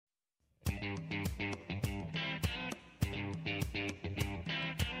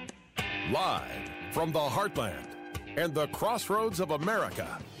Live from the heartland and the crossroads of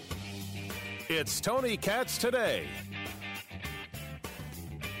America, it's Tony Katz Today.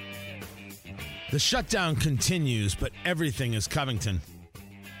 The shutdown continues, but everything is Covington.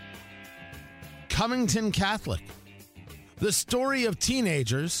 Covington Catholic. The story of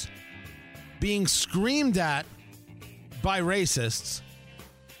teenagers being screamed at by racists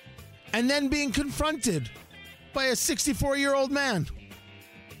and then being confronted by a 64-year-old man.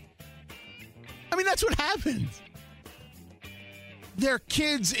 I mean, that's what happened. They're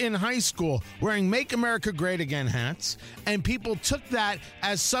kids in high school wearing Make America Great Again hats, and people took that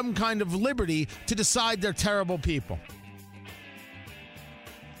as some kind of liberty to decide they're terrible people.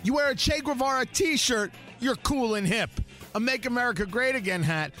 You wear a Che Guevara t-shirt, you're cool and hip. A Make America Great Again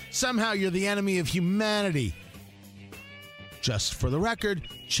hat, somehow you're the enemy of humanity. Just for the record,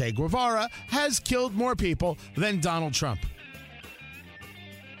 Che Guevara has killed more people than Donald Trump.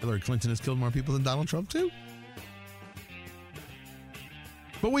 Hillary Clinton has killed more people than Donald Trump, too.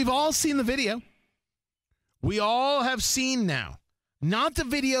 But we've all seen the video. We all have seen now. Not the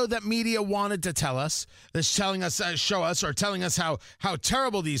video that media wanted to tell us, that's telling us, show us, or telling us how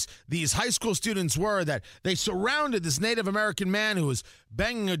terrible these high school students were, that they surrounded this Native American man who was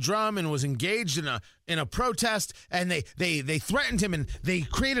banging a drum and was engaged in a protest, and they threatened him, and they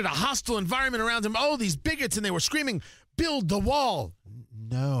created a hostile environment around him. Oh, these bigots, and they were screaming, "Build the wall."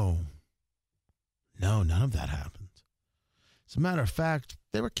 No, none of that happened. As a matter of fact,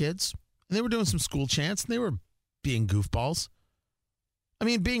 they were kids, and they were doing some school chants, and they were being goofballs. I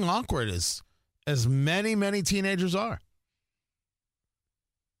mean, being awkward as many teenagers are.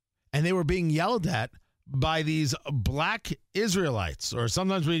 And they were being yelled at by these black Israelites, or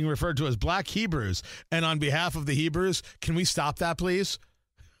sometimes being referred to as black Hebrews. And on behalf of the Hebrews, can we stop that, please?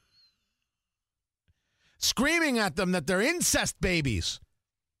 Screaming at them that they're incest babies.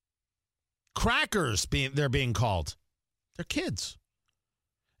 Crackers, they're being called. They're kids.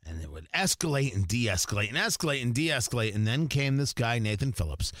 And it would escalate and de-escalate and escalate and de-escalate. And then came this guy, Nathan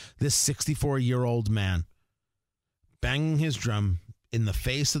Phillips, this 64-year-old man, banging his drum in the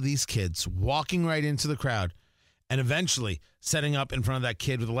face of these kids, walking right into the crowd, and eventually setting up in front of that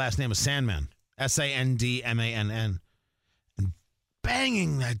kid with the last name of Sandmann, Sandmann, and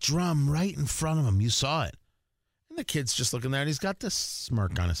banging that drum right in front of him. You saw it. And the kid's just looking there, and he's got this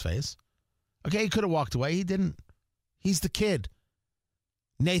smirk on his face. Okay, he could have walked away. He didn't. He's the kid.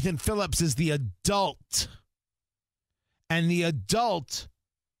 Nathan Phillips is the adult. And the adult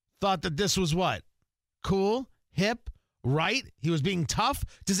thought that this was what? Cool? Hip? Right? He was being tough?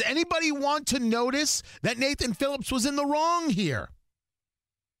 Does anybody want to notice that Nathan Phillips was in the wrong here?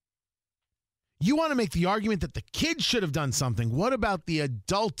 You want to make the argument that the kid should have done something. What about the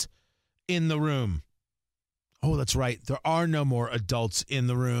adult in the room? Oh, that's right. There are no more adults in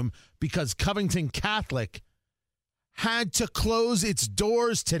the room because Covington Catholic had to close its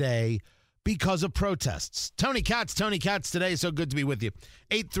doors today because of protests. Tony Katz Today. So good to be with you.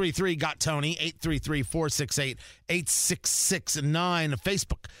 833-GOT-TONY, 833-468-8669.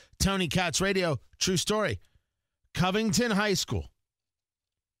 Facebook, Tony Katz Radio. True story. Covington High School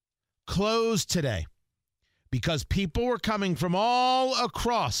closed today because people were coming from all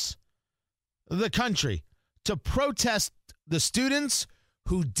across the country to protest the students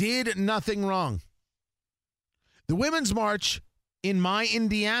who did nothing wrong. The Women's March in my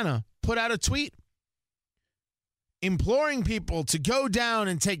Indiana put out a tweet imploring people to go down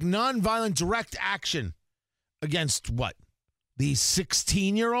and take nonviolent direct action against what? These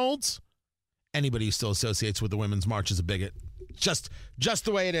 16-year-olds? Anybody who still associates with the Women's March is a bigot. Just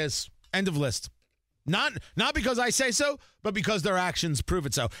the way it is. End of list. Not because I say so, but because their actions prove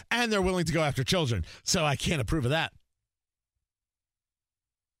it so. And they're willing to go after children. So I can't approve of that.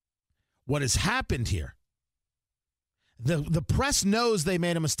 What has happened here? The press knows they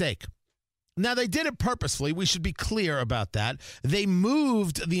made a mistake. Now, they did it purposefully. We should be clear about that. They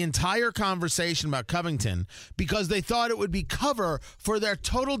moved the entire conversation about Covington because they thought it would be cover for their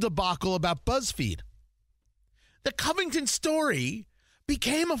total debacle about BuzzFeed. The Covington story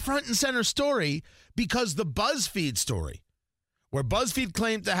became a front and center story because the BuzzFeed story, where BuzzFeed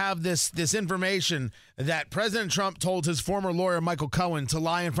claimed to have this information that President Trump told his former lawyer, Michael Cohen, to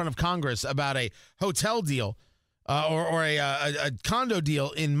lie in front of Congress about a hotel deal or a condo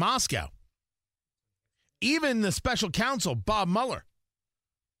deal in Moscow. Even the special counsel, Bob Mueller,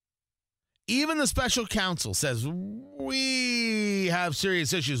 even the special counsel says, we have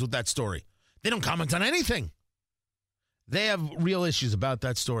serious issues with that story. They don't comment on anything. They have real issues about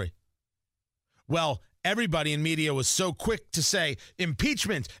that story. Well, everybody in media was so quick to say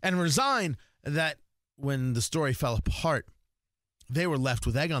impeachment and resign that when the story fell apart, they were left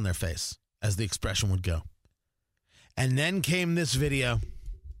with egg on their face. as the expression would go. And then came this video,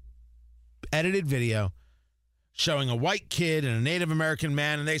 edited video, showing a white kid and a Native American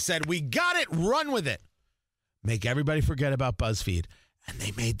man, and they said, we got it, run with it. Make everybody forget about BuzzFeed. And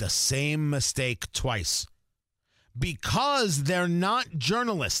they made the same mistake twice. Because they're not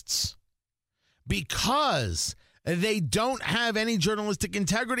journalists. Because they don't have any journalistic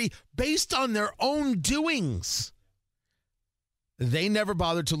integrity based on their own doings. They never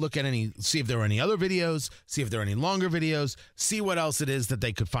bothered to look at see if there were any other videos, see if there are any longer videos, see what else it is that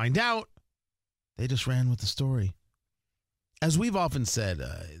they could find out. They just ran with the story. As we've often said,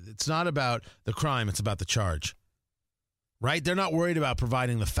 it's not about the crime, it's about the charge. Right? They're not worried about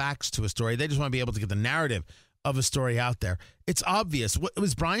providing the facts to a story. They just want to be able to get the narrative of a story out there. It's obvious.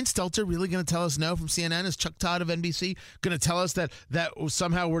 Was Brian Stelter really going to tell us no from CNN? Is Chuck Todd of NBC going to tell us that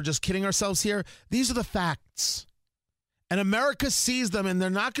somehow we're just kidding ourselves here? These are the facts. And America sees them, and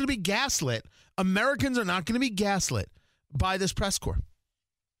they're not going to be gaslit. Americans are not going to be gaslit by this press corps.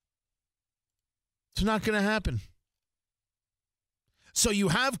 It's not going to happen. So you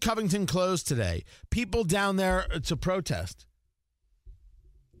have Covington closed today. People down there to protest.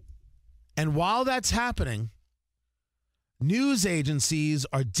 And while that's happening, news agencies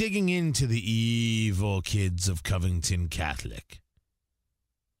are digging into the evil kids of Covington Catholic.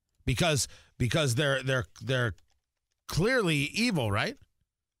 Because they're clearly evil, right?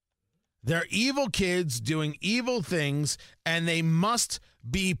 They're evil kids doing evil things, and they must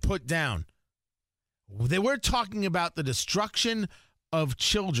be put down. They were talking about the destruction of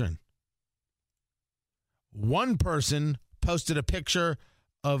children. One person posted a picture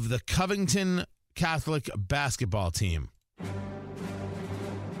of the Covington Catholic basketball team.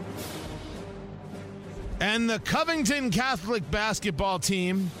 And the Covington Catholic basketball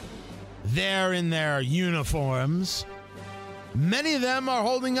team, they're in their uniforms. Many of them are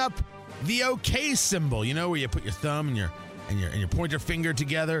holding up the OK symbol, you know, where you put your thumb and your pointer finger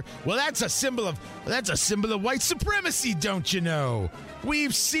together. Well, that's a symbol of white supremacy, don't you know?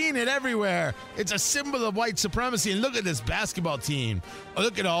 We've seen it everywhere. It's a symbol of white supremacy. And look at this basketball team.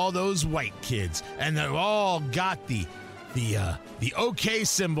 Look at all those white kids, and they've all got the OK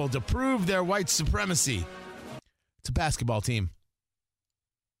symbol to prove their white supremacy. It's a basketball team,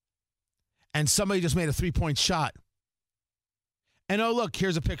 and somebody just made a 3-point shot. And oh, look,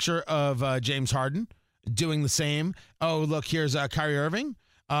 here's a picture of James Harden doing the same. Oh, look, here's Kyrie Irving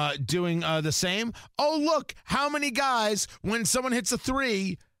doing the same. Oh, look, how many guys, when someone hits a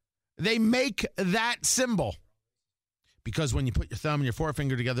three, they make that symbol. Because when you put your thumb and your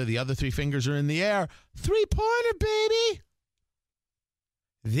forefinger together, the other three fingers are in the air. 3-pointer, baby.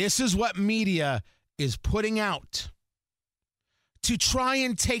 This is what media is putting out to try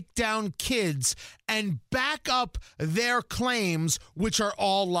and take down kids and back up their claims, which are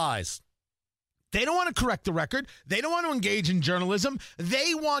all lies. They don't want to correct the record. They don't want to engage in journalism.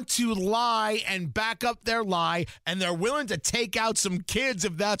 They want to lie and back up their lie, and they're willing to take out some kids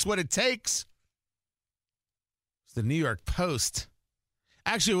if that's what it takes. It's the New York Post.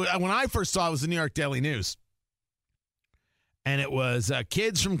 Actually, when I first saw it, it was the New York Daily News. And it was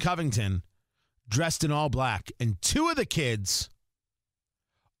kids from Covington dressed in all black. And two of the kids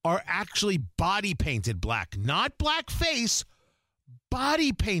are actually body painted black. Not black face,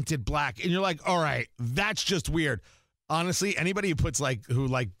 body painted black. And you're like, all right, that's just weird. Honestly, anybody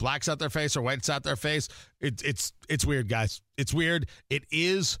who blacks out their face or whites out their face, it's weird, guys. It's weird. It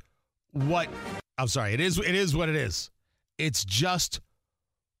is what it is what it is. It's just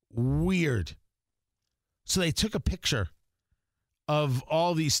weird. So they took a picture of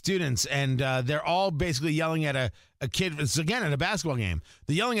all these students, and they're all basically yelling at a kid. It's again at a basketball game.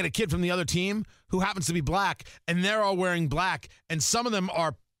 They're yelling at a kid from the other team who happens to be black, and they're all wearing black, and some of them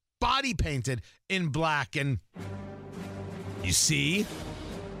are body painted in black. And you see,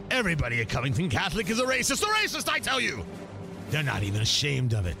 everybody at Covington Catholic is a racist. A racist, I tell you. They're not even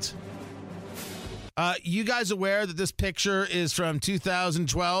ashamed of it. You guys aware that this picture is from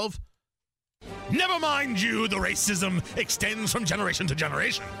 2012? Never mind you, the racism extends from generation to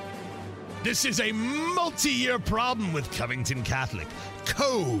generation. This is a multi-year problem with Covington Catholic.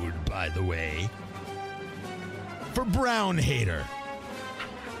 Code, by the way, for brown hater.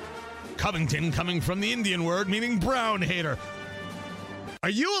 Covington coming from the Indian word meaning brown hater. Are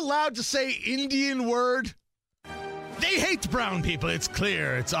you allowed to say Indian word? They hate brown people. It's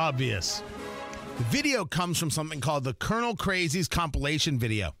clear. It's obvious. The video comes from something called the Colonel Crazy's compilation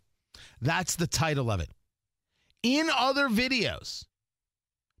video. That's the title of it. In other videos,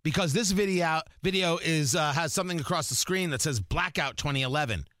 because this video is has something across the screen that says Blackout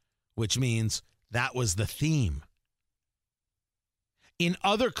 2011, which means that was the theme. In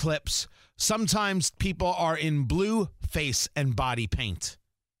other clips, Sometimes people are in blue face and body paint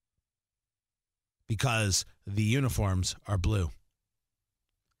because the uniforms are blue.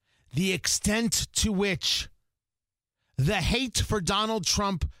 The extent to which the hate for Donald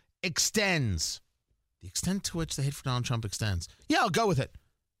Trump extends. The extent to which the hate for Donald Trump extends. Yeah, I'll go with it.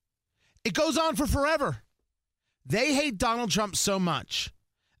 It goes on for forever. They hate Donald Trump so much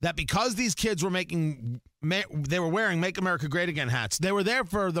that because these kids were wearing Make America Great Again hats, they were there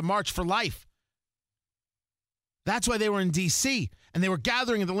for the March for Life. That's why they were in D.C., and they were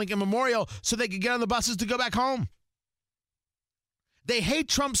gathering at the Lincoln Memorial so they could get on the buses to go back home. They hate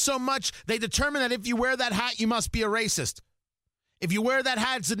Trump so much, they determine that if you wear that hat, you must be a racist. If you wear that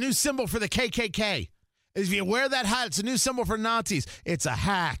hat, it's a new symbol for the KKK. If you wear that hat, it's a new symbol for Nazis. It's a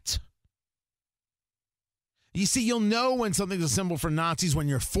hat. You see, you'll know when something's a symbol for Nazis when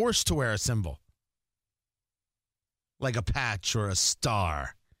you're forced to wear a symbol. Like a patch or a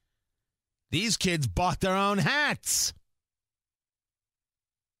star. These kids bought their own hats.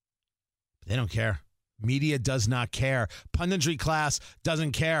 They don't care. Media does not care. Punditry class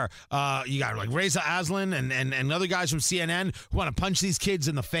doesn't care. You got like Reza Aslan and other guys from CNN who want to punch these kids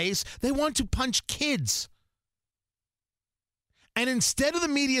in the face. They want to punch kids. And instead of the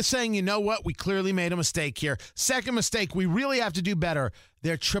media saying, you know what, we clearly made a mistake here. Second mistake, we really have to do better.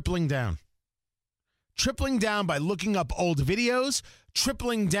 They're tripling down. Tripling down by looking up old videos.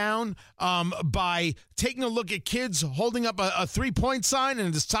 Tripling down by taking a look at kids holding up a 3-point sign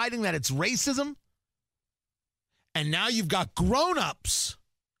and deciding that it's racism. And now you've got grown-ups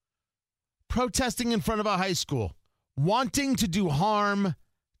protesting in front of a high school, wanting to do harm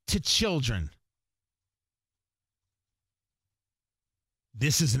to children.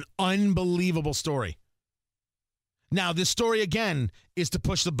 This is an unbelievable story. Now, this story, again, is to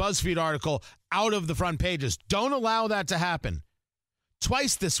push the BuzzFeed article out of the front pages. Don't allow that to happen.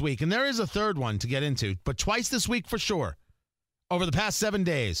 Twice this week, and there is a third one to get into, but twice this week for sure. Over the past 7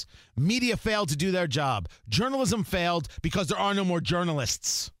 days, media failed to do their job. Journalism failed because there are no more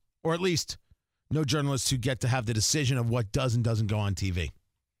journalists, or at least no journalists who get to have the decision of what does and doesn't go on TV.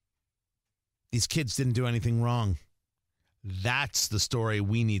 These kids didn't do anything wrong. That's the story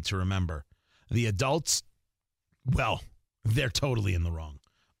we need to remember. The adults, well, they're totally in the wrong.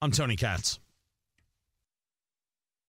 I'm Tony Katz.